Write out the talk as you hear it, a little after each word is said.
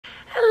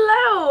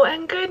Hello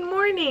and good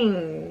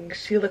morning.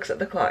 She looks at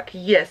the clock.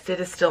 Yes, it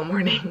is still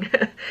morning.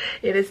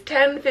 It is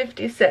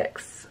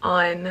 10:56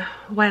 on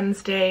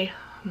Wednesday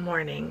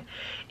morning.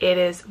 It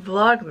is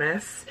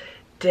Vlogmas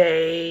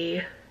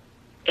day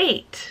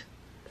 8.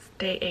 It's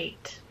day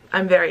 8.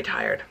 I'm very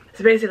tired.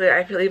 So basically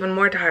I feel even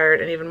more tired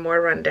and even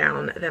more run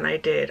down than I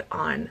did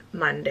on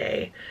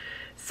Monday.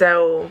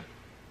 So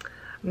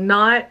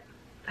I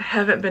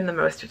haven't been the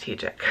most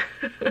strategic.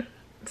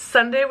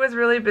 Sunday was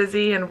really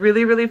busy and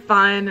really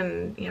fun,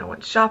 and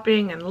went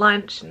shopping and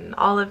lunch and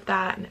all of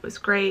that, and it was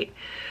great.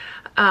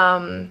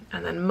 And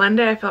then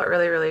Monday I felt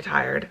really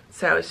tired,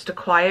 so it was just a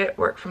quiet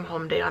work from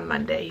home day on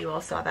Monday. You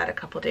all saw that a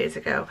couple days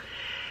ago.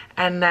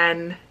 And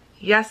then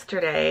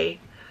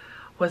yesterday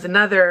was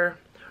another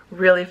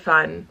really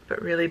fun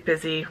but really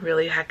busy,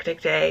 really hectic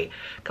day.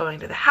 Going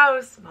to the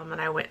house, Mom and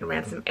I went and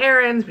ran some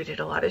errands. We did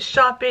a lot of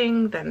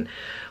shopping. Then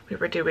we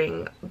were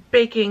doing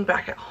baking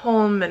back at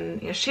home,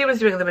 and she was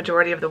doing the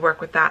majority of the work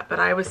with that, but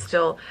I was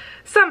still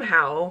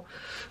somehow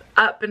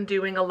up and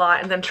doing a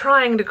lot and then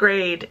trying to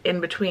grade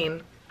in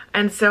between.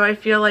 And so I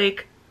feel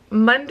like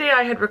Monday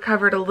I had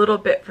recovered a little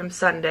bit from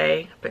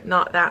Sunday, but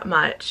not that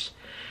much.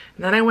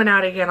 And then I went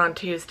out again on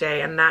Tuesday,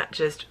 and that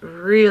just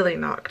really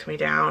knocked me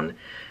down.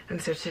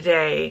 And so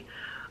today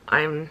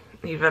I'm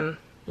even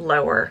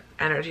lower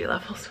energy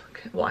levels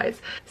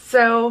wise.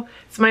 So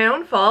it's my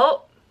own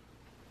fault.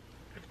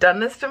 I've done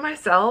this to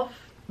myself,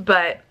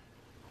 but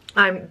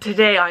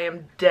today I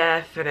am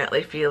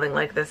definitely feeling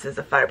like this is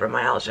a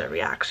fibromyalgia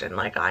reaction.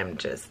 Like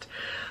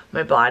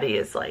my body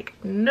is like,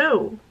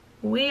 no,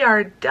 we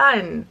are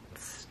done,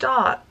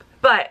 stop.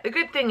 But the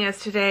good thing is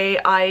today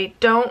I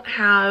don't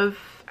have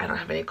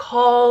any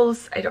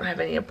calls, I don't have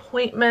any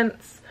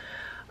appointments,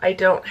 I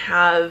don't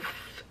have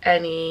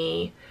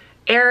any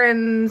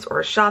errands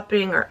or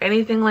shopping or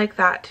anything like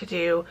that to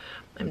do.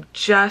 I'm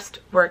just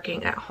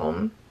working at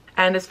home.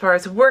 And as far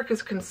as work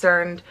is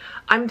concerned,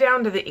 I'm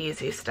down to the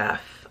easy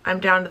stuff. I'm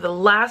down to the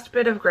last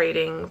bit of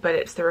grading, but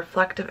it's the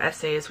reflective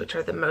essays, which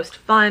are the most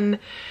fun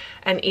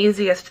and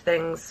easiest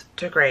things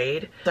to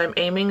grade. So I'm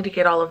aiming to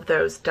get all of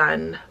those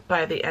done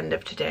by the end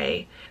of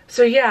today.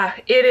 So yeah,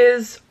 it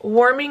is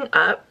warming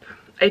up.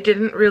 I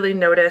didn't really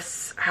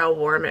notice how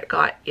warm it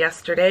got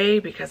yesterday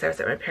because I was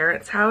at my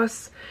parents'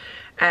 house,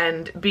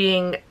 and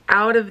being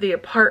out of the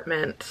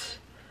apartment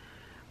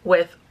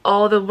with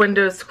all the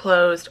windows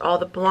closed, all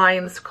the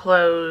blinds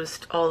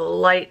closed, all the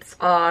lights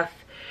off,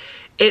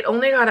 it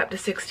only got up to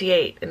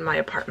 68 in my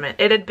apartment.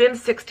 It had been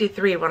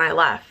 63 when I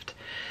left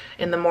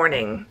in the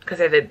morning because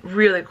it had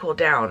really cooled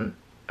down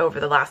over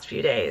the last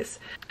few days,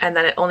 and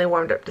then it only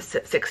warmed up to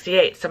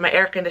 68. So my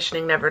air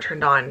conditioning never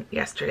turned on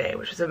yesterday,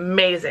 which was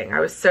amazing.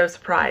 I was so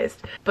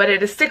surprised. But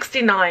it is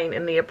 69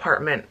 in the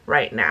apartment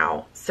right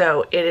now.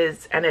 So it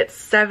is, and it's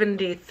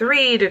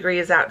 73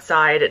 degrees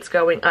outside. It's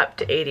going up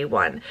to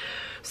 81.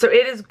 So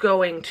it is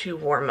going to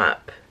warm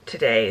up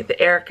today. The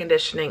air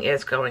conditioning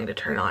is going to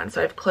turn on.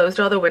 So I've closed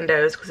all the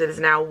windows because it is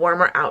now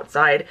warmer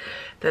outside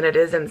than it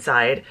is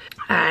inside.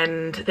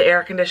 And the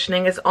air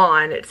conditioning is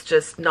on. It's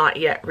just not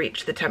yet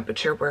reached the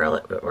temperature where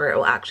it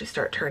will actually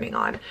start turning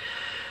on.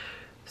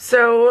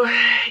 So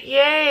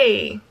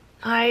yay!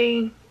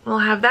 I will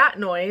have that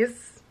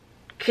noise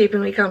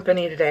keeping me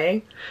company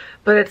today.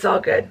 But it's all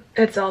good.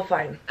 It's all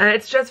fine. And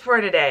it's just for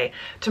today.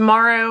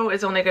 Tomorrow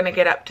is only going to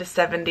get up to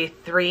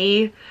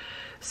 73.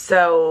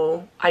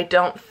 So I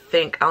don't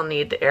think I'll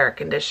need the air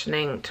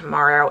conditioning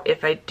tomorrow.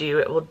 If I do,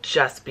 it will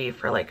just be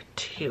for like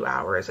 2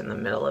 hours in the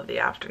middle of the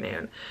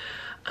afternoon.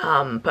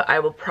 But I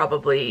will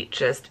probably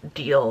just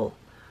deal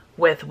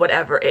with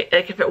whatever.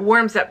 Like if it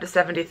warms up to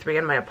 73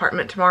 in my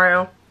apartment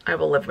tomorrow, I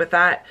will live with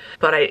that.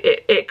 But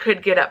it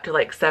could get up to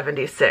like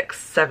 76,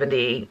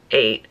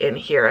 78 in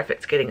here if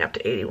it's getting up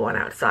to 81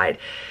 outside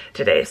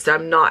today. So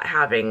I'm not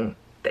having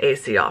the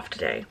AC off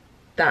today.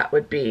 That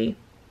would be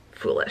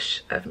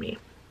foolish of me.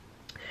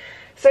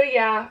 So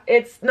yeah,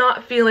 it's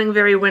not feeling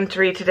very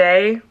wintry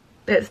today.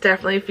 It's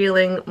definitely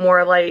feeling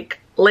more like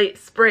late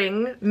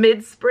spring,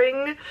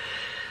 mid-spring.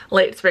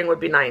 Late spring would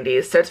be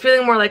 90s. So it's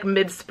feeling more like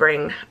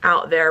mid-spring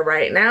out there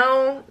right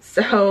now.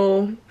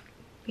 So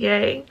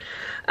yay.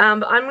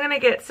 But I'm gonna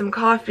get some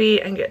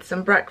coffee and get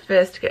some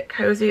breakfast, get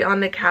cozy on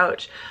the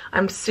couch.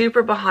 I'm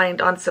super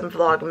behind on some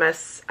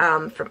Vlogmas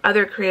from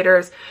other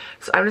creators.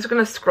 So I'm just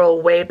gonna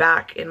scroll way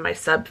back in my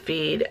sub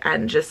feed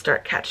and just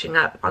start catching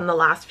up on the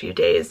last few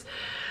days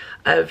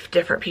of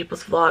different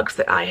people's vlogs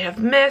that I have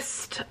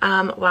missed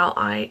while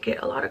I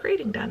get a lot of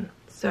grading done.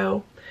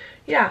 So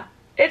yeah,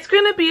 it's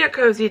gonna be a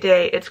cozy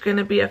day. It's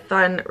gonna be a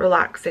fun,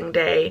 relaxing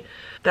day.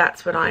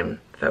 That's what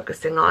I'm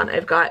focusing on.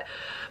 I've got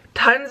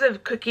tons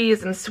of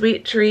cookies and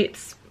sweet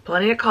treats,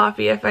 plenty of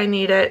coffee if I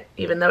need it,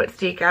 even though it's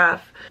decaf.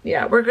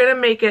 Yeah, we're gonna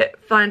make it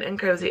fun and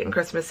cozy and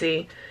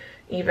Christmassy,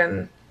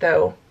 even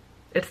though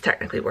it's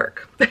technically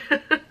work.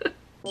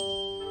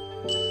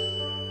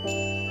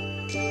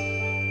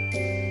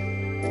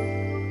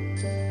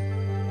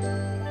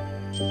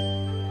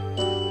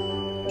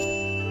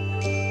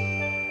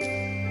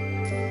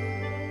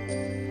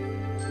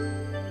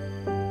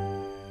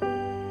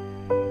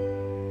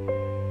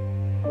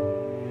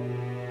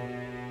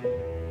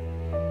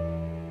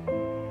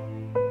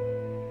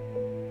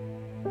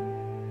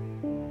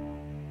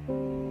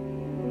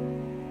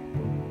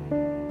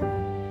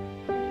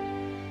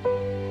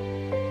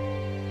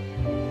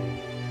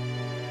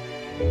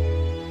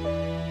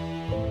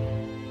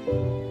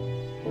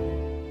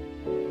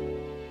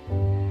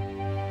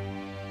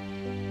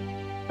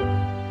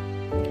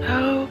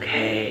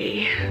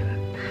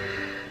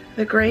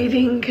 The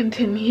grading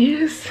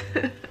continues.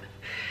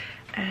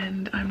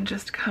 And I'm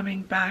just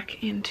coming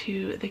back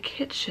into the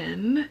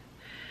kitchen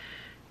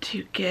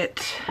to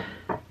get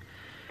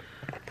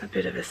a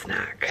bit of a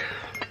snack.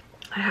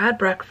 I had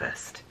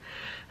breakfast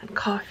and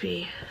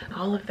coffee and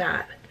all of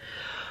that.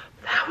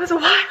 That was a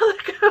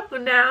while ago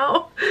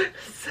now,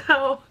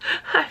 so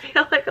I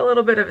feel like a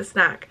little bit of a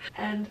snack.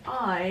 And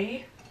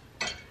I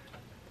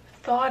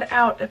thawed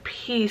out a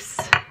piece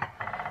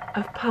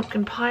of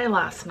pumpkin pie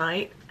last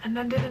night and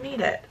then didn't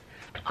eat it.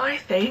 I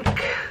think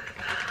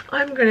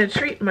I'm gonna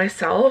treat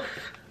myself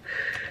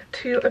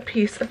to a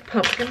piece of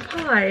pumpkin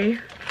pie.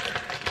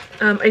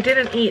 I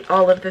didn't eat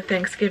all of the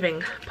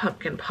Thanksgiving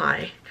pumpkin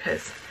pie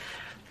because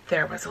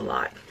there was a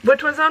lot,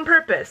 which was on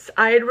purpose.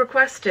 I had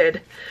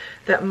requested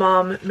that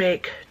Mom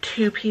make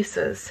 2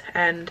 pieces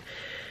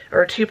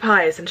or 2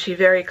 pies, and she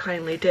very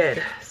kindly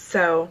did.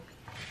 So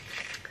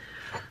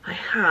I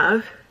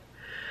have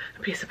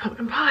a piece of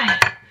pumpkin pie,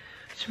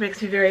 which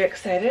makes me very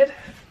excited.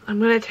 I'm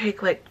gonna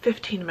take like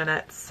 15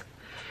 minutes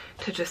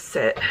to just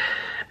sit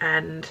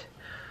and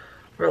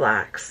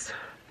relax.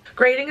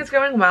 Grading is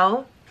going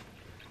well.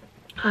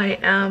 I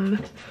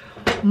am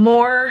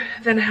more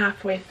than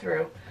halfway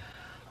through.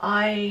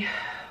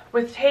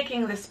 With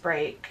taking this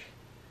break,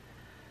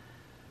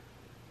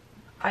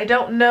 I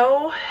don't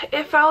know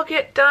if I'll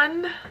get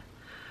done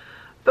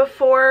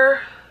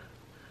before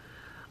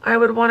I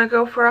would want to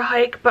go for a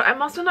hike, but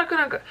I'm also not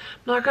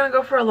gonna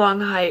go for a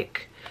long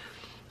hike.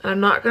 I'm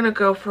not gonna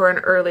go for an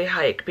early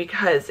hike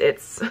because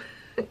it's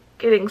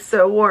getting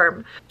so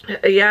warm.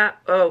 Yeah,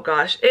 oh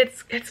gosh,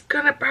 it's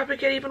gonna probably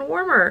get even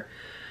warmer.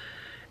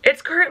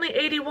 It's currently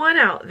 81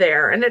 out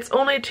there and it's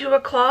only 2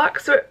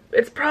 o'clock, so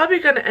it's probably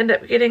gonna end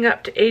up getting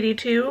up to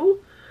 82,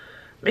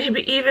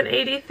 maybe even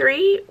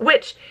 83,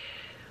 which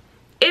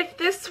if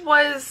this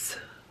was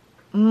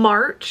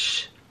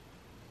March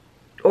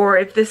or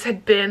if this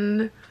had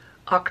been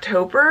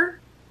October,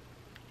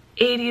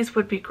 80s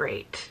would be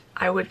great.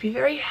 I would be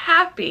very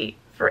happy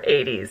for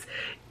 80s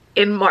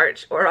in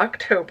March or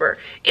October.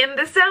 In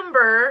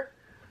December,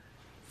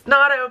 it's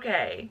not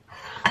okay.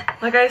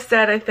 Like I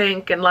said, I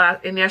think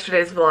in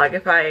yesterday's vlog,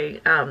 if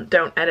I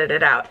don't edit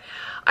it out,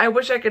 I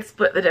wish I could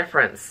split the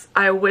difference.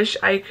 I wish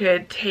I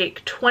could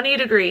take 20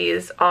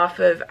 degrees off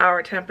of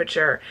our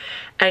temperature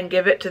and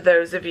give it to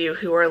those of you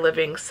who are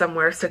living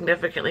somewhere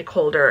significantly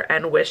colder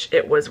and wish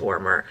it was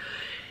warmer.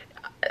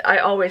 I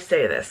always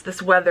say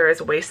this weather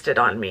is wasted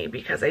on me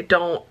because I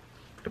don't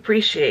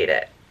appreciate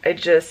it.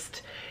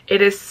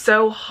 It is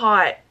so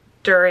hot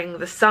during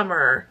the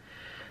summer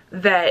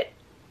that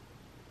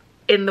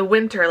in the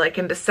winter, like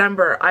in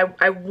December,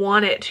 I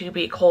want it to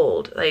be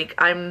cold. Like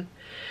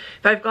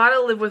if I've got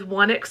to live with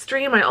one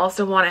extreme, I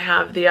also want to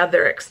have the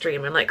other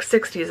extreme. And like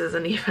 60s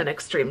isn't even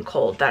extreme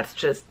cold. That's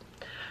just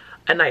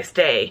a nice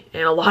day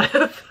in a lot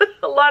of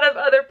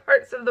other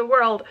parts of the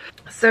world.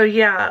 So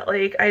yeah,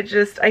 like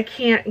I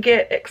can't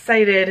get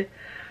excited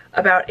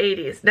about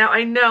 80s. Now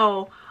I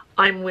know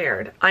I'm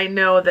weird. I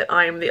know that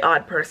I'm the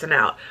odd person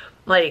out.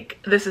 Like,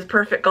 this is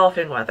perfect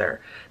golfing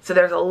weather. So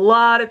there's a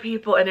lot of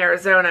people in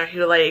Arizona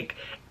who like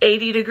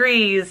 80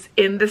 degrees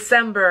in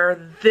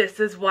December.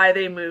 This is why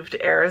they moved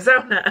to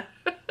Arizona.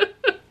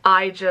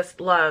 I just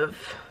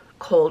love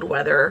cold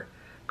weather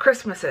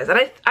Christmases.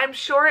 And I'm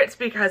sure it's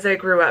because I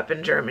grew up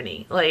in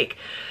Germany. Like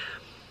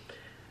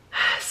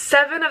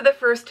 7 of the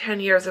first 10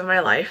 years of my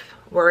life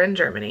were in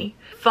Germany.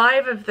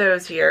 5 of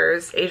those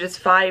years, ages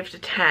 5 to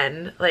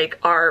 10,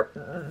 like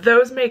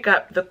those make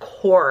up the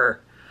core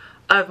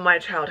of my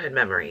childhood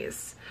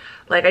memories.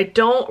 Like I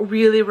don't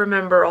really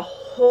remember a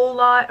whole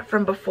lot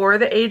from before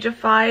the age of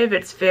 5.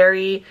 It's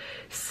very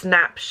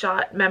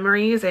snapshot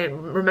memories. I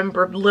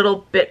remember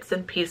little bits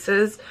and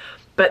pieces,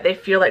 but they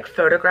feel like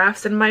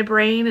photographs in my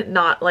brain,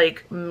 not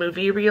like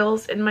movie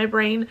reels in my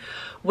brain.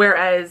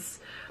 Whereas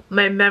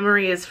my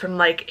memories from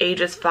like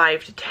ages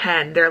 5 to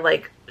 10, they're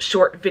like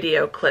short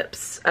video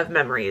clips of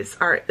memories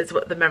is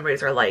what the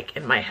memories are like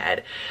in my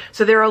head.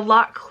 So they're a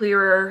lot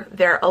clearer.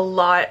 They're a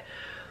lot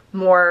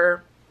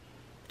more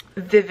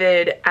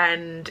vivid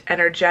and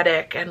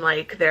energetic, and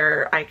like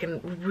I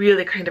can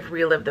really kind of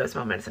relive those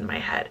moments in my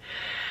head.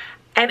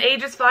 And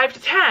ages 5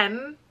 to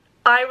 10,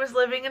 I was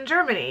living in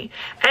Germany.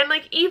 And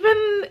like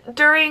even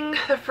during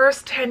the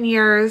first 10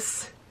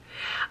 years,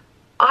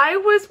 I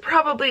was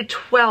probably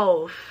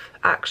 12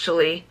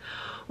 actually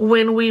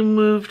when we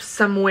moved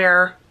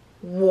somewhere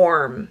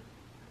warm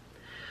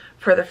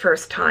for the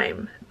first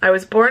time. I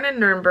was born in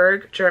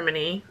Nuremberg,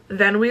 Germany.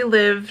 Then we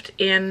lived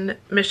in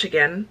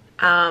Michigan,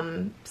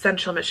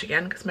 Central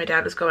Michigan, because my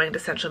dad was going to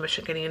Central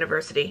Michigan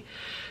University.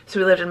 So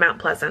we lived in Mount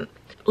Pleasant.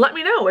 Let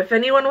me know if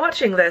anyone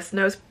watching this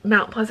knows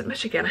Mount Pleasant,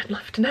 Michigan. I'd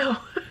love to know.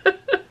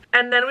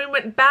 And then we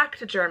went back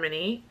to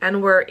Germany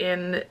and we're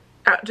in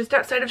just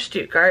outside of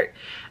Stuttgart.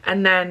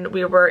 And then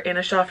we were in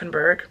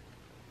Aschaffenburg.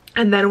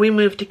 And then we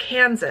moved to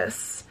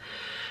Kansas.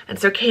 And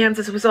so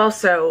Kansas was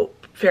also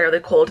fairly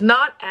cold.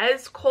 Not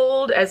as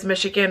cold as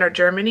Michigan or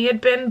Germany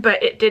had been,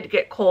 but it did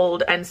get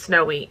cold and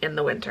snowy in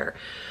the winter.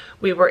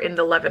 We were in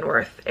the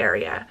Leavenworth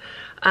area.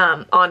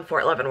 on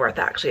Fort Leavenworth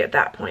actually at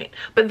that point.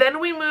 But then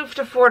we moved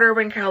to Fort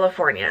Irwin,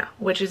 California,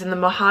 which is in the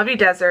Mojave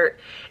Desert.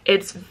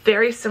 It's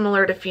very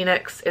similar to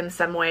Phoenix in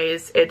some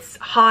ways. It's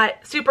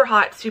hot,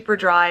 super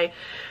dry.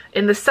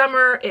 In the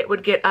summer, it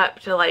would get up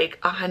to like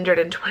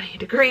 120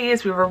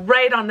 degrees. We were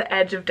right on the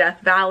edge of Death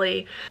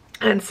Valley.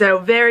 And so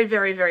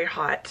very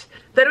hot.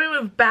 Then we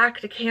moved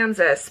back to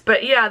Kansas.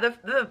 But yeah,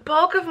 the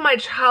bulk of my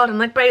childhood, and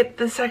like by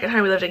the second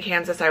time we lived in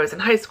Kansas, I was in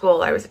high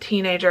school, I was a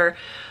teenager.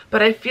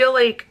 But I feel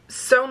like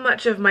so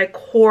much of my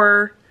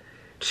core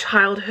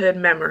childhood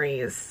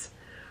memories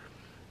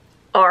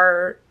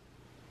are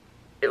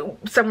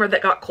somewhere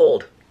that got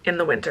cold in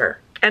the winter.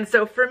 And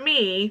so for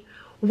me,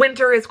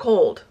 winter is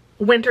cold.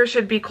 Winter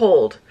should be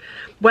cold.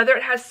 Whether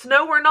it has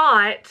snow or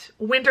not,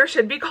 winter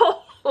should be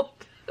cold.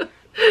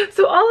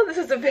 So all of this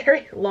is a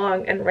very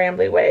long and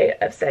rambly way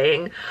of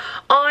saying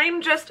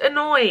I'm just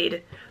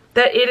annoyed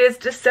that it is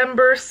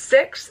December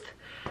 6th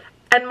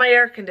and my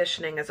air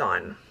conditioning is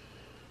on.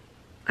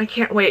 I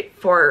can't wait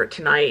for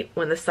tonight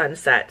when the sun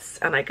sets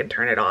and I can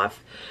turn it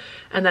off.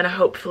 And then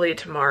hopefully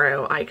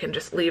tomorrow I can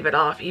just leave it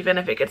off. Even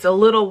if it gets a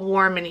little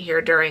warm in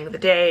here during the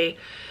day,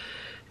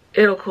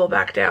 it'll cool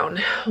back down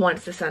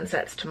once the sun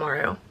sets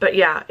tomorrow. But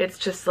yeah, it's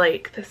just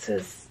like, this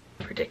is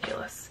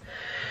ridiculous.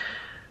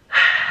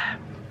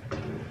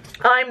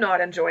 I'm not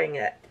enjoying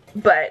it,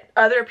 but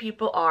other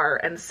people are,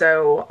 and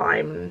so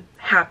I'm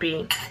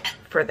happy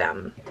for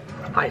them,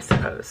 I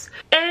suppose.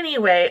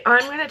 Anyway, I'm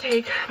gonna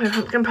take my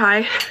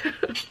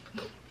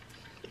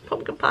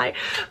pumpkin pie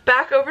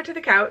back over to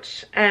the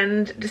couch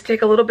and just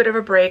take a little bit of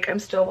a break. I'm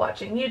still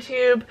watching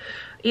YouTube,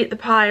 eat the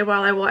pie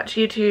while I watch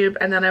YouTube,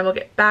 and then I will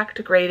get back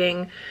to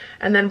grading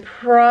and then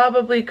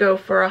probably go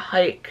for a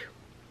hike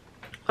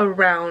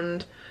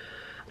around,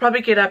 probably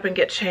get up and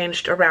get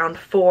changed around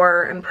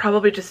 4 and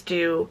probably just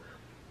do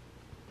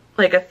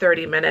like a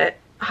 30-minute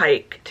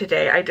hike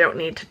today. I don't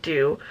need to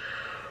do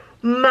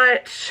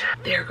much.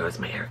 There goes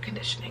my air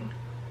conditioning.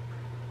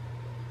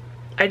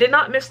 I did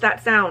not miss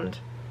that sound.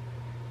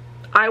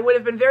 I would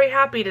have been very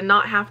happy to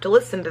not have to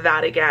listen to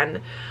that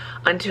again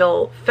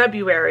until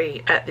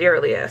February at the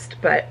earliest,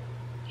 but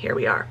here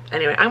we are.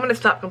 Anyway, I'm gonna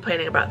stop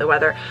complaining about the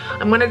weather.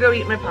 I'm gonna go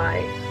eat my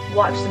pie,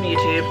 watch some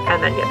YouTube,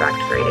 and then get back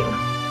to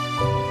grading.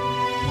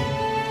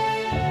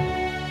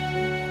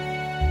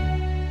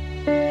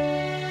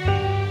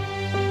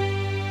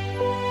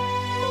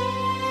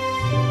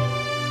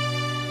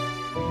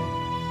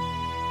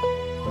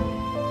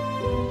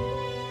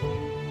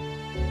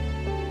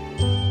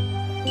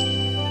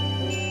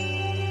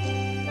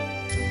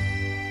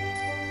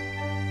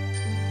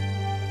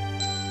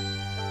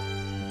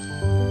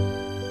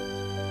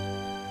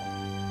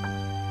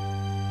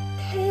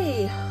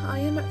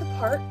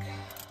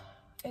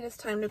 It is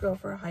time to go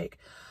for a hike.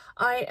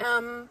 I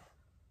am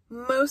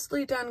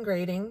mostly done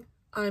grading.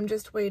 I'm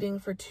just waiting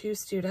for 2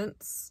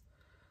 students.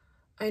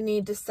 I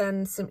need to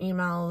send some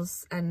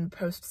emails and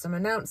post some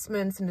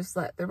announcements and just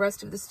let the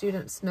rest of the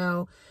students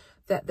know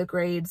that the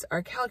grades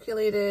are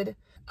calculated.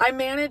 I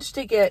managed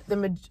to get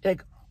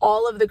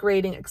all of the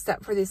grading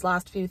except for these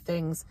last few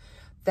things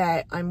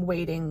that I'm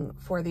waiting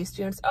for these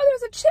students. Oh,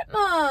 there's a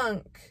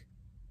chipmunk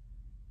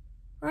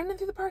running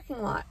through the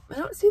parking lot. I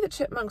don't see the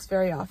chipmunks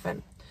very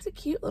often. He's a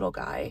cute little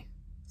guy.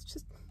 It's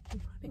just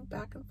running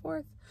back and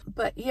forth.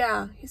 But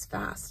yeah, he's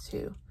fast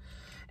too.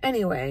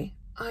 Anyway,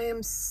 I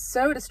am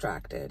so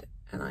distracted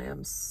and I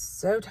am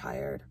so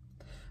tired.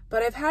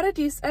 But I've had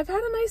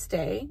a nice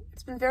day.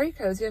 It's been very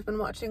cozy. I've been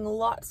watching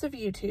lots of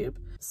YouTube.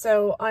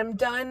 So I'm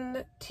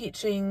done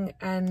teaching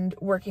and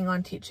working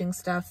on teaching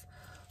stuff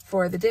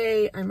for the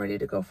day. I'm ready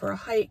to go for a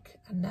hike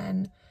and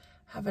then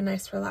have a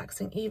nice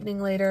relaxing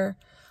evening later.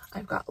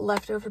 I've got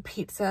leftover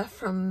pizza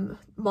from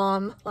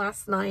Mom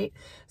last night,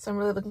 so I'm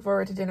really looking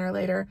forward to dinner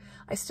later.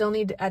 I still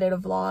need to edit a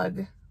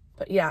vlog,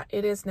 but yeah,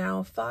 it is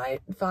now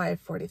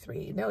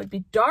 5:43. No, it'd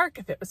be dark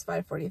if it was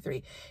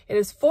 5:43. It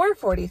is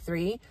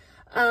 4:43.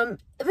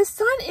 The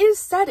sun is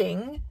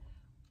setting,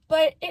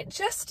 but it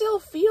just still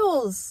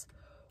feels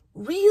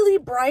really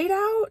bright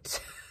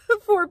out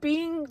for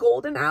being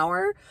golden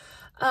hour.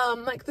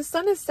 Like the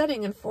sun is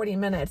setting in 40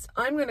 minutes.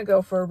 I'm gonna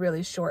go for a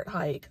really short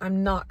hike.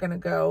 I'm not gonna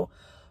go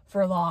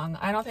for long.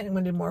 I don't think I'm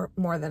gonna do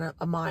more than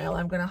a mile.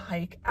 I'm gonna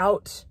hike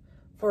out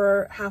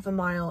for half a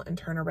mile and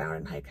turn around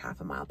and hike half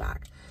a mile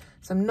back.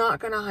 So I'm not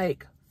gonna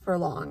hike for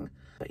long.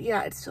 But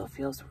yeah, it still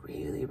feels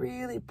really,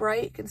 really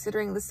bright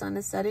considering the sun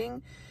is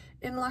setting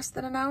in less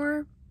than an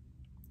hour.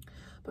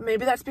 But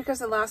maybe that's because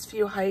the last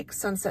few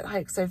sunset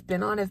hikes I've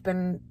been on have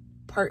been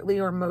partly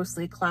or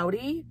mostly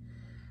cloudy.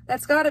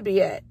 That's gotta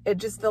be it.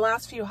 The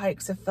last few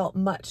hikes have felt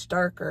much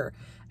darker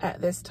at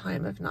this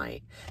time of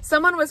night.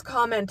 Someone was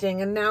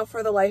commenting, and now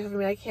for the life of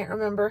me, I can't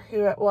remember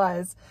who it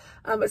was,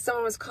 but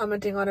someone was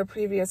commenting on a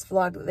previous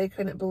vlog that they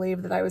couldn't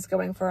believe that I was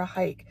going for a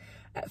hike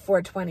at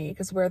 4:20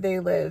 because where they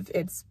live,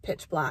 it's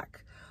pitch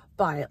black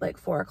by like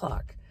 4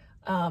 o'clock.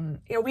 You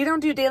know, we don't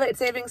do daylight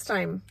savings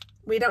time.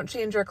 We don't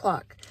change our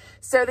clock.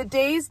 So the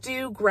days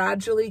do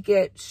gradually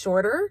get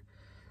shorter.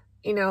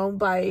 you know,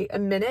 by a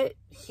minute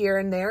here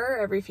and there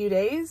every few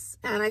days.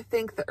 And I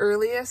think the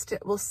earliest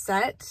it will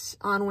set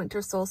on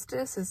winter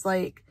solstice is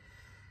like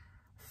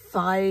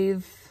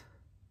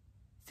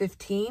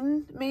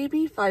 5:15,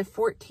 maybe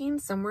 5:14,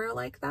 somewhere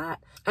like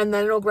that. And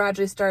then it'll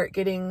gradually start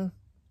getting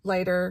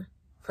lighter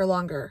for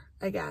longer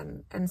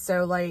again. And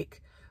so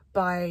like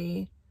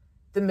by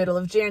the middle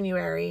of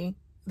January,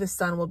 the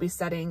sun will be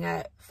setting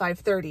at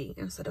 5:30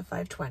 instead of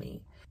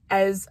 5:20.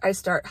 As I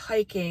start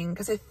hiking,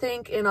 because I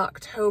think in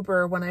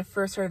October when I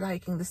first started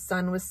hiking, the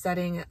sun was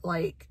setting at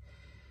like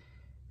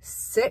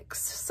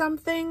 6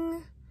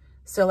 something.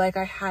 So like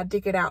I had to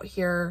get out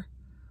here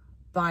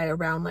by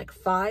around like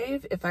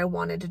 5 if I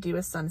wanted to do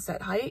a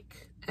sunset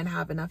hike and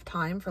have enough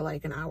time for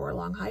like an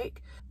hour-long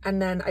hike.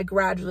 And then I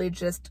gradually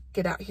just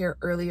get out here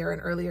earlier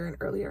and earlier and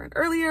earlier and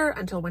earlier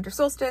until winter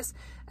solstice.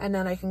 And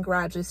then I can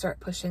gradually start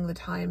pushing the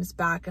times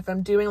back. If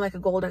I'm doing like a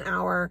golden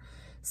hour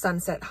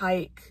sunset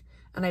hike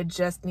and I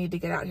just need to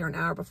get out here an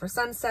hour before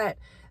sunset,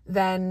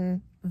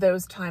 then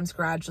those times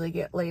gradually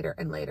get later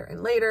and later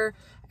and later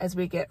as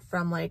we get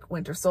from like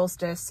winter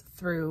solstice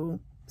through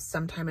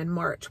sometime in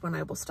March when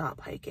I will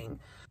stop hiking.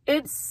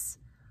 It's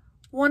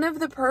one of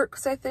the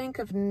perks, I think,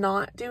 of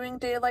not doing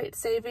daylight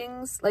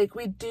savings. Like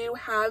we do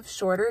have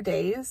shorter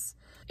days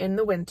in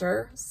the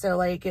winter. So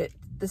like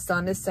the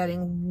sun is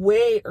setting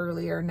way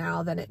earlier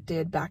now than it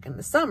did back in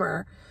the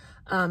summer.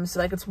 So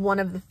like it's one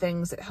of the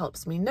things that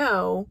helps me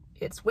know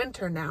it's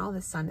winter now.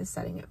 The sun is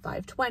setting at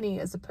 5:20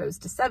 as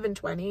opposed to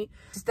 7:20.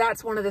 So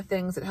that's one of the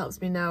things that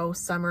helps me know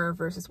summer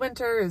versus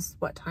winter is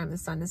what time the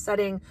sun is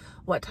setting,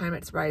 what time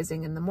it's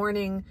rising in the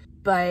morning.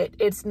 But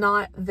it's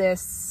not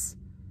this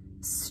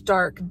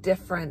stark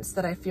difference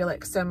that I feel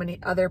like so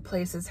many other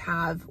places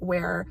have,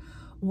 where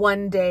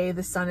one day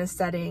the sun is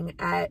setting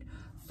at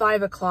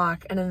 5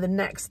 o'clock and then the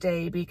next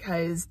day,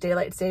 because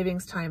daylight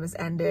savings time has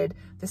ended,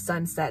 the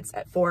sun sets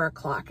at 4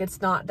 o'clock.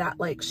 It's not that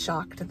like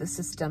shock to the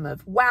system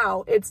of,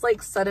 wow, it's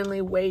like suddenly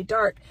way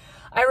dark.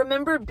 I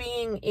remember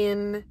being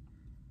in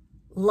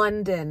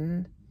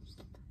London,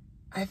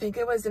 I think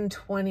it was in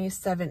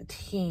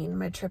 2017,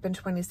 my trip in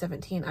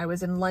 2017. I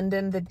was in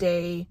London the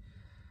day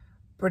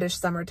British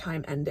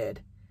summertime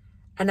ended.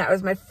 And that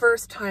was my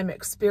first time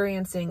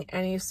experiencing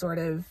any sort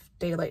of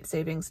daylight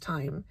savings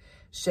time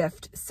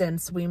shift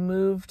since we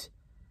moved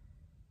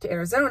to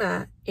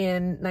Arizona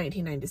in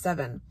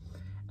 1997.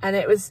 And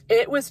it was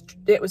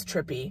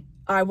trippy.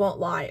 I won't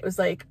lie. It was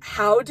like,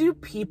 how do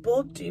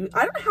people do,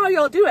 I don't know how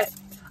y'all do it.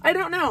 I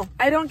don't know.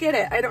 I don't get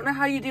it. I don't know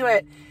how you do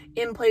it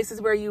in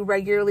places where you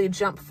regularly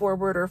jump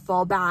forward or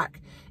fall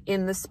back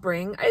in the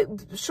spring.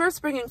 Sure,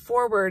 springing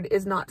forward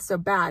is not so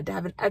bad to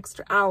have an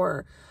extra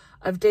hour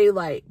of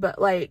daylight, but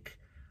like,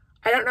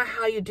 I don't know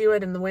how you do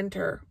it in the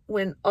winter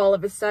when all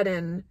of a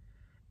sudden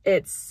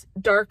it's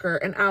darker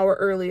an hour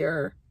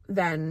earlier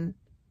than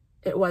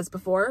it was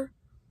before,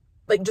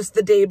 like just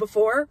the day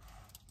before.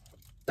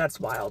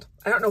 That's wild.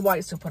 I don't know why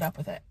you still put up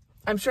with it.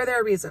 I'm sure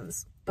there are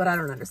reasons, but I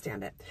don't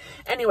understand it.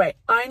 Anyway,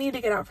 I need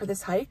to get out for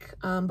this hike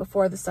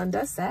before the sun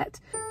does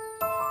set.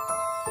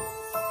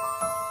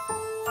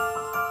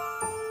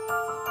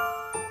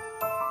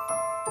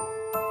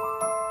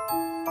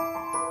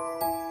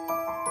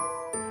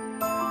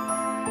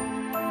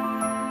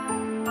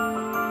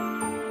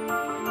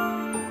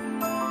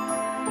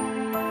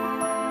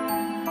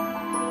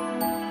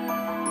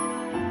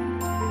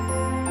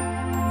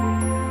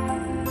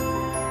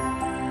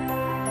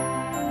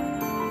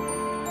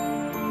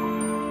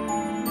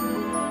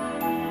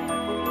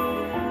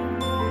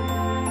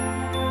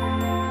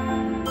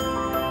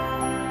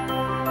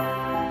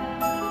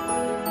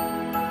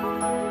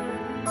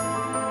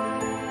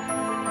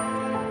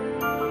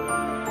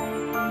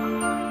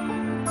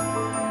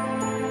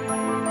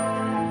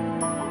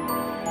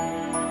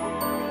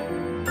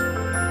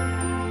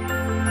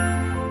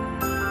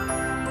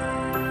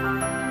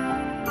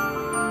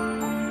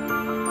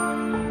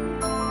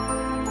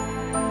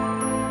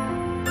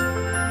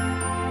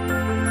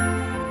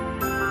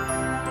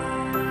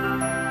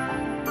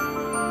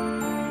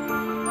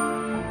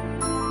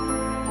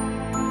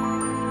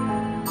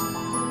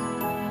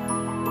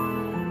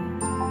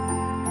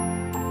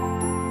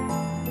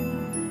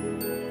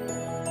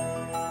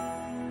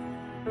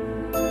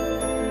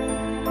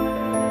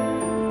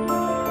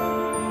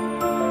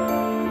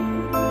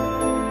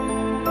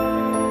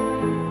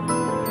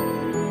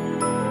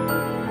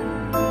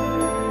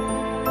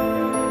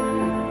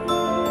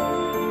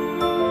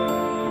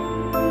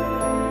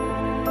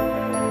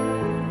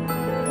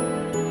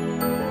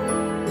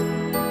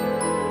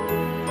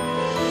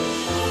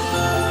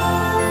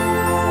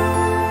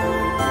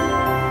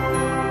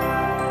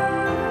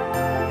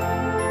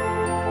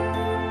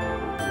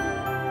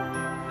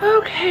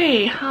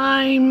 Okay,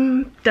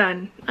 I'm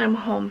done. I'm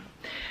home.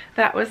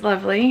 That was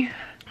lovely.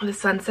 The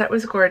sunset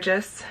was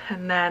gorgeous,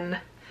 and then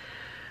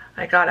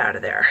I got out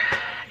of there.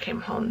 I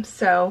came home.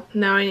 So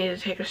now I need to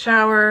take a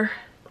shower,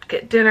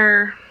 get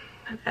dinner,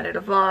 and edit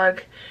a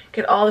vlog,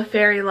 get all the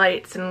fairy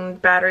lights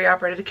and battery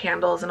operated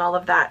candles and all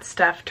of that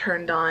stuff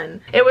turned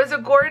on. It was a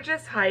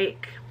gorgeous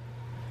hike.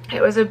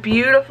 It was a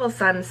beautiful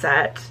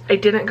sunset. I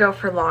didn't go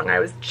for long. I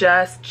was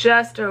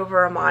just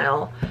over a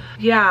mile.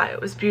 Yeah, it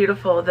was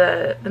beautiful.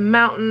 The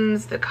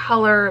mountains, the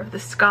color of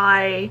the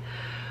sky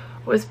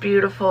was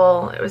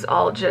beautiful. It was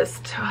all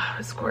just, oh, it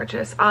was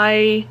gorgeous.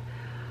 I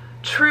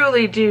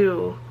truly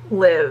do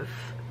live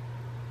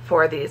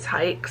for these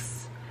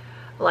hikes.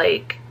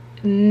 Like,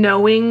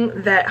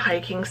 knowing that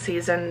hiking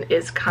season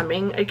is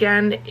coming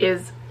again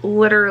is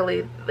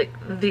literally like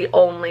the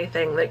only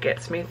thing that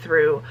gets me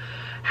through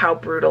how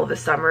brutal the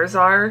summers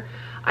are.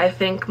 I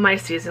think my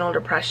seasonal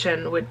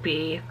depression would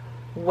be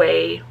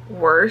way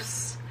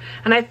worse.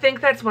 And I think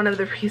that's one of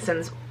the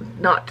reasons,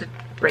 not to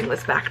bring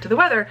this back to the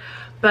weather,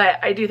 but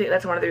I do think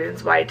that's one of the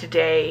reasons why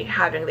today,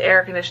 having the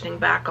air conditioning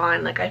back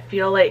on, like, I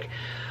feel like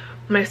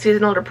my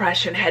seasonal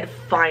depression had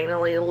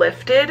finally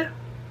lifted.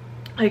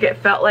 Like, it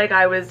felt like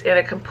I was in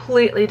a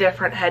completely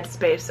different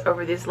headspace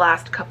over these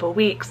last couple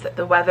weeks, that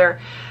the weather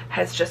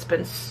has just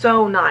been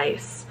so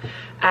nice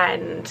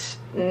and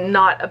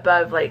not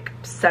above like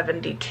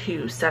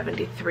 72,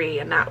 73,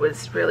 and that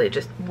was really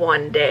just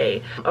one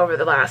day over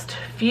the last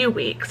few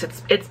weeks.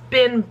 It's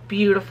been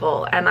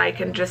beautiful, and I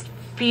can just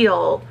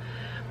feel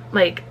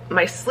like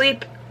my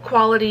sleep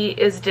quality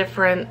is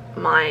different,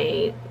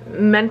 my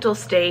mental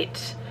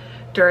state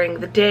during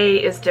the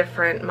day is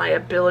different, my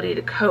ability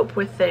to cope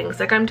with things.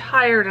 Like, I'm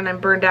tired and I'm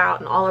burned out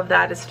and all of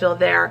that is still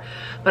there,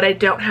 but I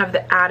don't have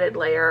the added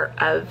layer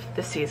of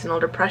the seasonal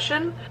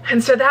depression.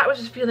 And so that was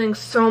just feeling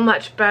so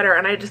much better,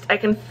 and I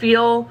can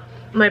feel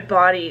my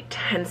body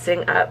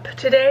tensing up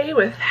today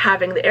with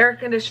having the air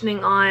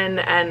conditioning on,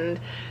 and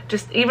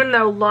just, even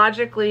though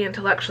logically,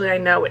 intellectually, I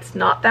know it's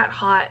not that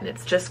hot and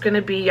it's just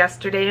gonna be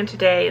yesterday and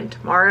today, and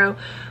tomorrow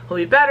will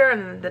be better,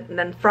 and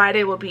then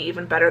Friday will be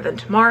even better than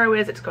tomorrow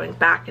is. It's going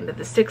back into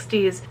the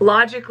 60s.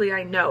 Logically,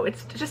 I know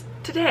it's just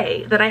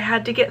today that I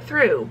had to get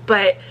through,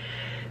 but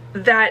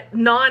that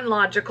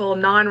non-logical,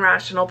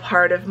 non-rational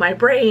part of my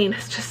brain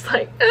is just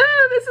like,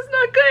 oh, this is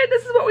not good.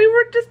 This is what we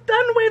were just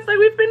done with. Like,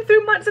 we've been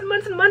through months and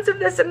months and months of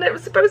this, and it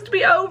was supposed to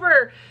be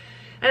over.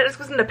 And it just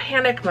goes into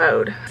panic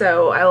mode.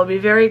 So I will be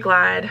very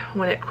glad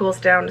when it cools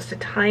down just a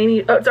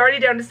tiny, oh, it's already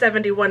down to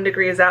 71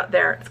 degrees out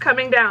there. It's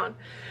coming down.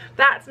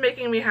 That's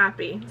making me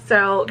happy.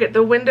 So get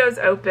the windows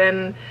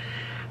open,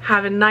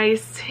 have a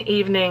nice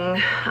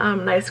evening,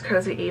 nice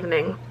cozy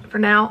evening. For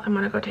now, I'm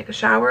gonna go take a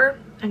shower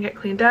and get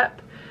cleaned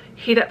up,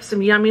 heat up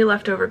some yummy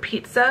leftover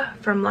pizza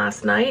from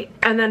last night,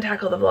 and then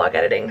tackle the vlog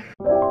editing.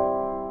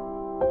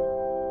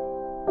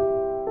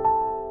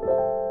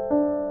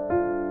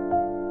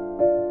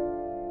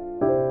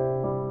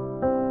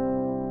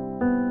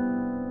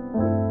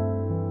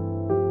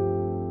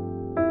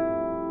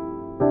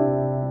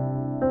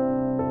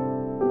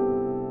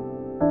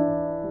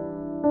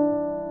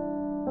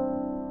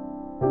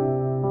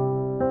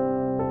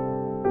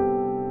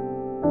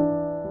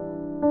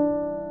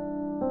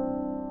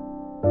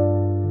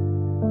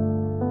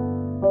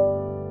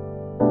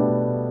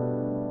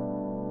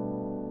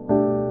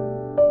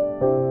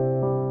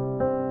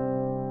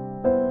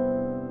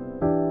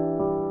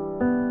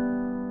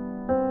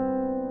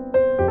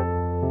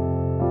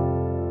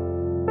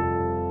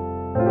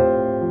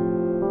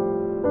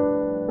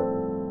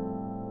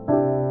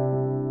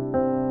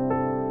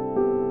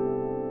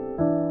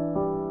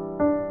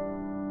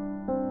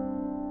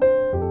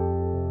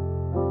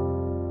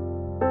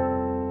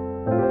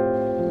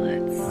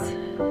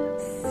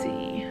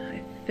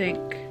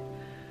 Think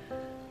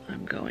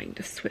I'm going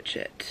to switch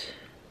it.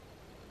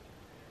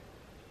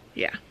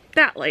 Yeah,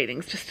 that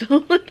lighting's just a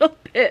little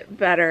bit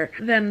better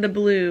than the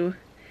blue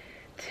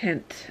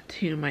tint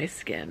to my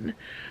skin.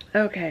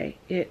 Okay,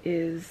 it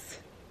is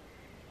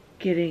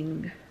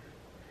getting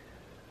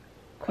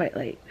quite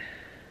late.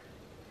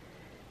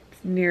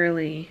 It's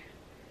nearly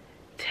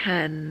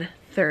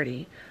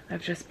 10:30.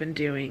 I've just been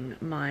doing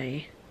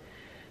my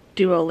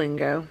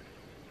Duolingo,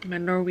 my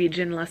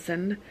Norwegian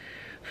lesson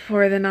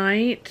for the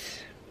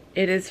night.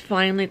 It is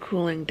finally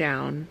cooling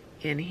down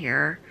in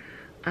here.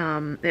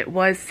 It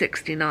was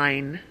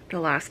 69 the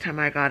last time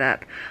I got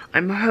up.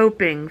 I'm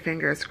hoping,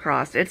 fingers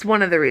crossed, it's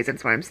one of the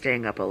reasons why I'm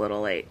staying up a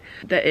little late,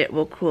 that it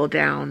will cool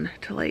down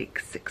to like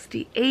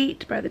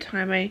 68 by the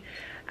time I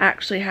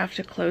actually have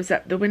to close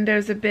up the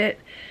windows a bit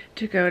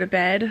to go to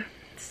bed.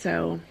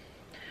 So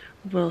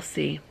we'll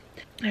see.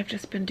 I've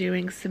just been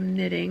doing some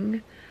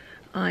knitting.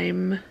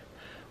 I'm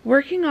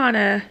working on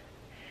a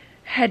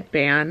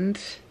headband,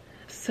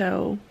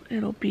 so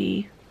it'll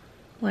be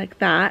like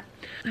that.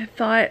 I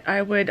thought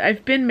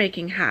I've been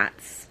making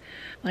hats.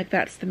 Like,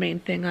 that's the main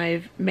thing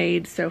I've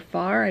made so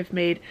far.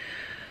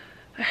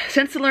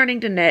 Since learning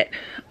to knit,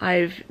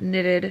 I've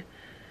knitted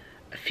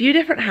a few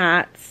different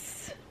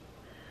hats.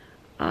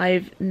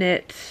 I've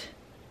knit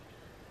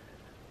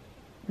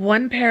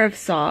one pair of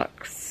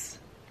socks.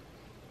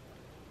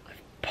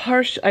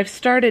 I've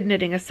started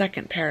knitting a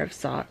second pair of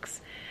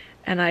socks,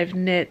 and I've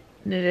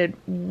knitted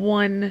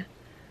one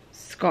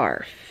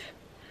scarf,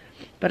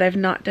 but I've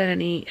not done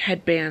any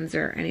headbands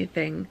or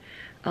anything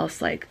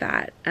else like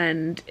that.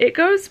 And it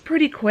goes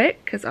pretty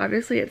quick because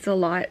obviously it's a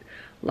lot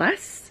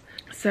less.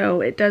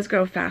 so it does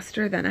go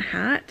faster than a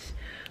hat.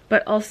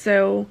 But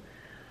also,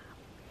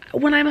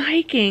 when I'm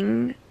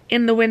hiking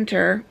in the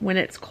winter, when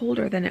it's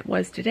colder than it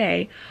was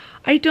today,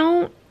 it's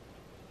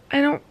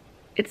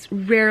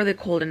rarely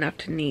cold enough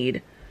to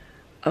need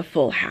a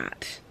full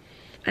hat.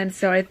 And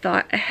so I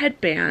thought a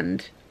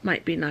headband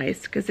might be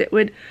nice because it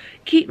would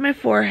keep my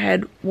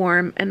forehead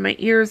warm and my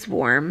ears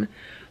warm,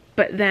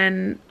 but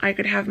then I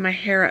could have my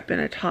hair up in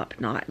a top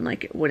knot and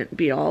like it wouldn't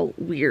be all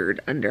weird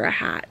under a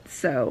hat.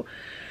 So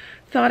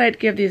thought I'd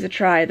give these a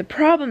try. The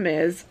problem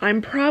is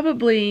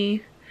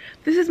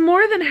this is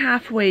more than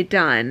halfway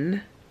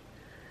done.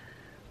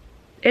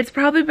 It's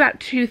probably about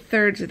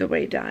 2/3 of the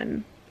way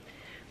done.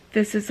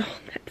 This is all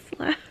that's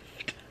left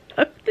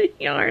of the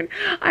yarn.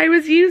 I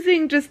was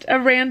using just a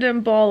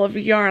random ball of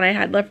yarn I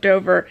had left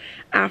over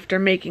after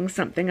making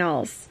something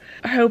else,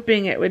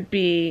 hoping it would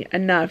be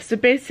enough. So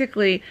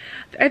basically,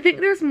 I think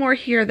there's more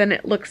here than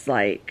it looks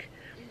like.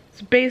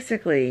 So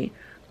basically,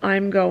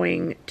 I'm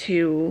going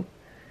to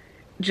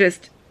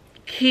just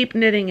keep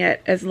knitting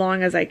it as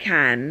long as I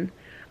can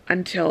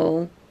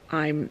until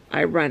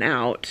I run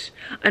out.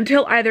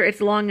 Until either it's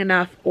long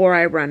enough or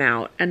I run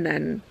out, and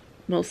then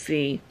we'll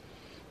see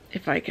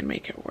if I can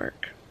make it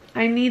work.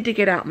 I need to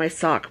get out my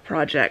sock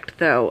project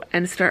though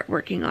and start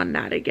working on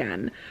that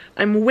again.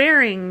 I'm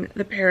wearing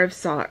the pair of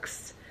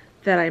socks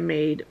that I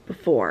made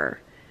before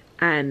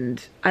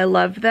and I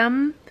love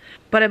them,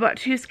 but I bought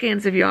 2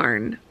 skeins of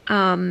yarn,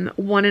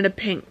 one in a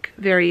pink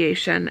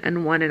variation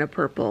and one in a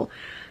purple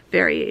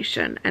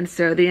variation. And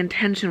so the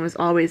intention was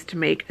always to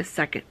make a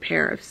second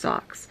pair of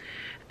socks,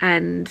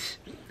 and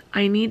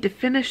I need to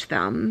finish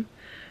them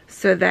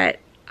so that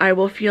I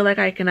will feel like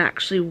I can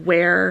actually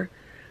wear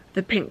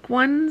the pink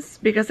ones,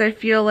 because I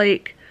feel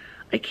like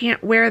I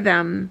can't wear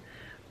them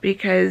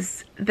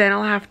because then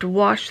I'll have to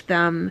wash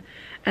them,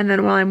 and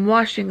then while I'm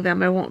washing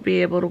them I won't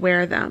be able to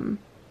wear them.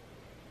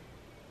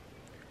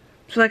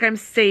 So like I'm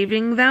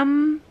saving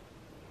them.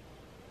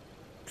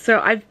 So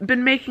I've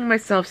been making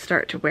myself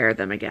start to wear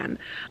them again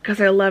because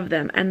I love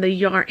them, and the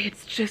yarn,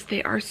 it's just,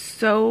 they are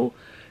so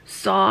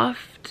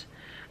soft,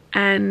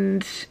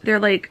 and they're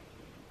like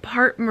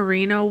part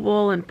merino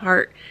wool and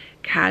part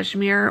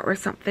cashmere or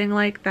something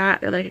like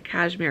that. They're like a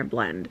cashmere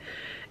blend.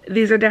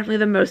 These are definitely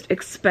the most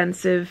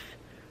expensive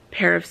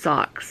pair of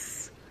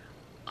socks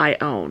I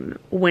own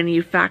when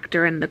you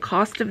factor in the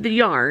cost of the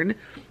yarn,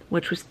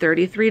 which was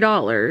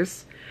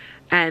 $33,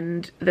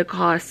 and the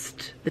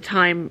cost, the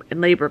time and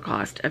labor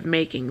cost of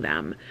making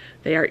them.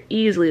 They are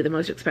easily the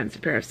most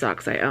expensive pair of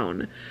socks I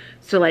own.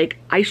 So like,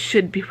 I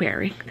should be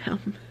wearing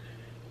them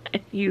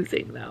and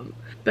using them.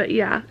 But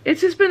yeah, it's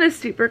just been a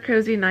super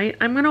cozy night.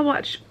 I'm gonna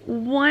watch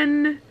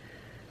one,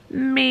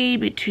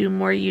 maybe 2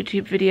 more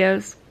YouTube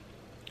videos.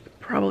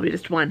 Probably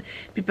just one.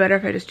 It'd be better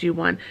if I just do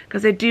one,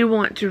 because I do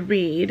want to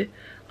read.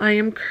 I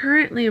am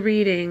currently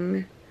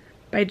reading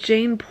by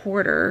Jane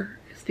Porter,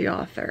 is the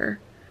author.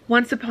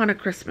 Once Upon a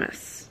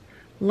Christmas.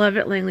 Love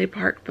at Langley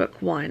Park,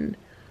 book 1.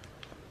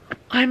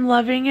 I'm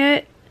loving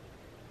it.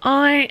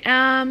 I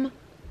am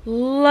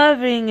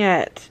loving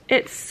it.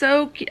 It's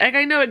so cute. Like,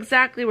 I know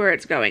exactly where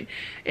it's going.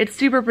 It's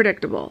super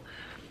predictable,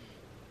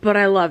 but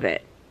I love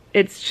it.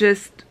 It's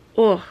just,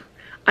 oh,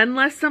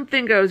 unless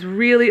something goes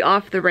really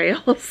off the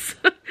rails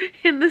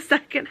in the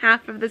second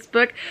half of this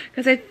book,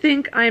 because I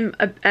think I'm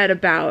at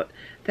about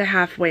the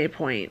halfway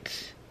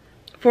point,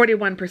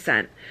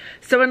 41%.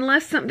 So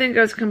unless something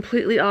goes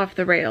completely off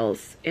the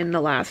rails in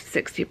the last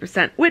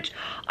 60%, which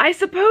I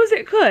suppose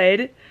it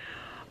could,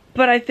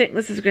 but I think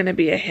this is going to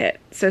be a hit.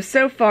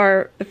 So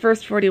far, the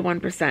first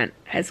 41%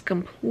 has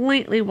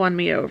completely won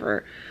me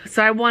over.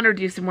 So I want to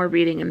do some more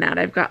reading in that.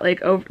 I've got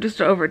like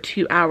just over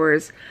 2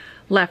 hours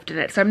left in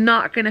it. So I'm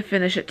not going to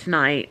finish it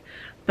tonight,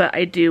 but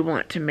I do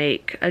want to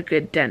make a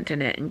good dent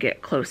in it and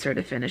get closer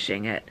to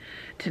finishing it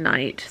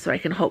tonight, so I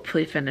can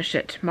hopefully finish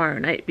it tomorrow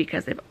night,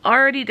 because I've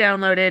already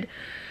downloaded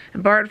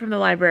and borrowed from the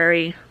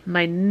library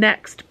my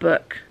next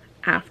book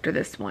after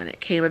this one.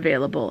 It came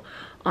available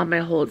on my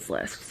holds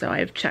list, so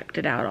I've checked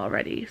it out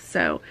already.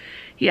 So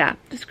yeah,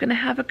 just gonna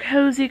have a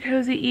cozy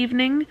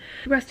evening.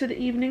 The rest of the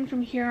evening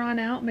from here on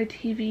out, my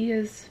TV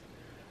is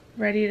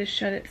ready to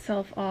shut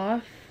itself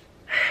off.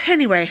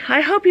 Anyway, I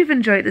hope you've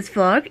enjoyed this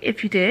vlog.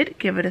 If you did,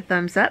 give it a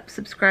thumbs up,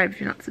 subscribe if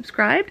you're not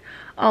subscribed,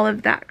 all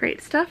of that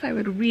great stuff. I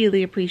would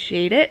really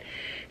appreciate it.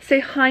 Say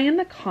hi in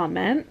the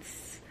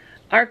comments.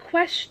 Our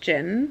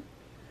question,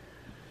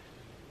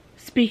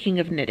 speaking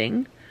of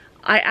knitting,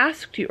 I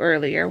asked you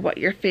earlier what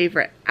your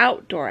favorite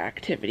outdoor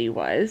activity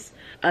was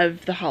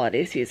of the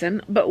holiday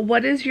season, but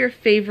what is your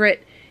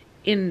favorite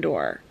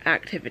indoor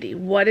activity?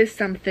 What is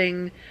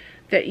something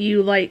that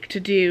you like to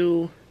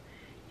do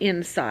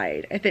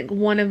inside? I think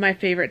one of my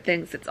favorite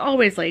things, it's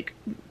always like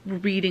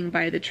reading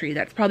by the tree.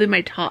 That's probably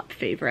my top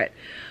favorite.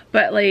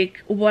 But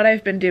like what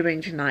I've been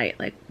doing tonight,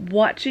 like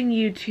watching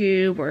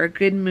YouTube or a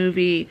good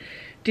movie,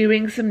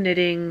 doing some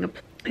knitting.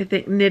 I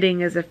think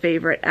knitting is a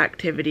favorite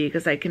activity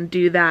because I can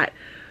do that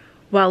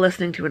while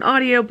listening to an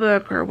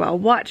audiobook or while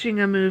watching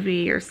a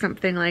movie or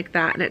something like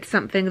that. And it's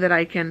something that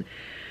I can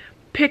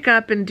pick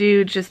up and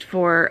do just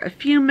for a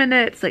few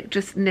minutes, like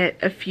just knit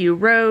a few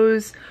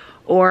rows,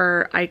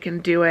 or I can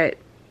do it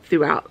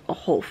throughout a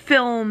whole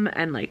film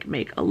and like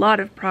make a lot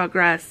of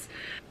progress.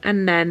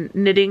 And then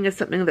knitting is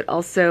something that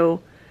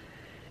also,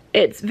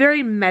 it's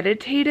very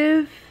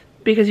meditative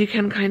because you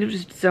can kind of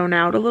just zone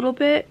out a little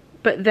bit,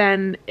 but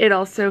then it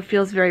also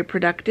feels very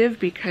productive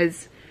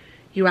because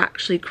you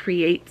actually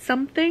create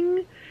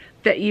something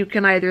that you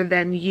can either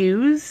then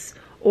use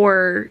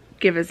or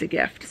give as a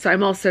gift. So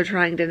I'm also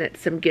trying to knit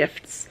some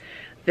gifts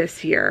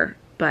this year.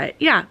 But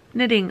yeah,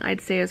 knitting I'd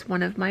say is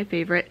one of my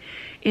favorite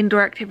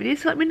indoor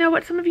activities. So let me know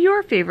what some of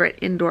your favorite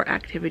indoor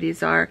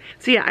activities are.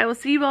 So yeah, I will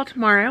see you all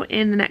tomorrow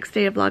in the next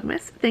day of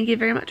Vlogmas. Thank you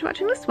very much for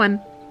watching this one.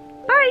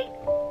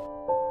 Bye!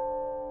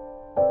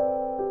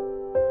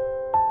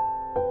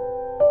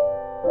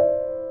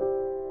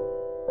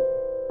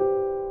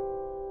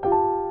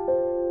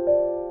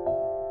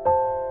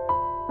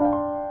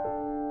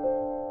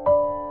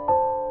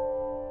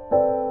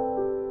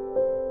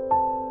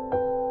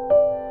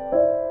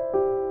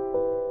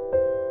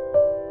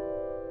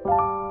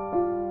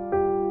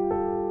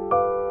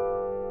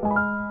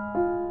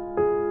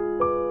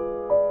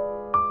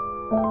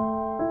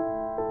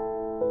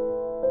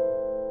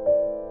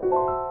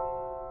 Bye.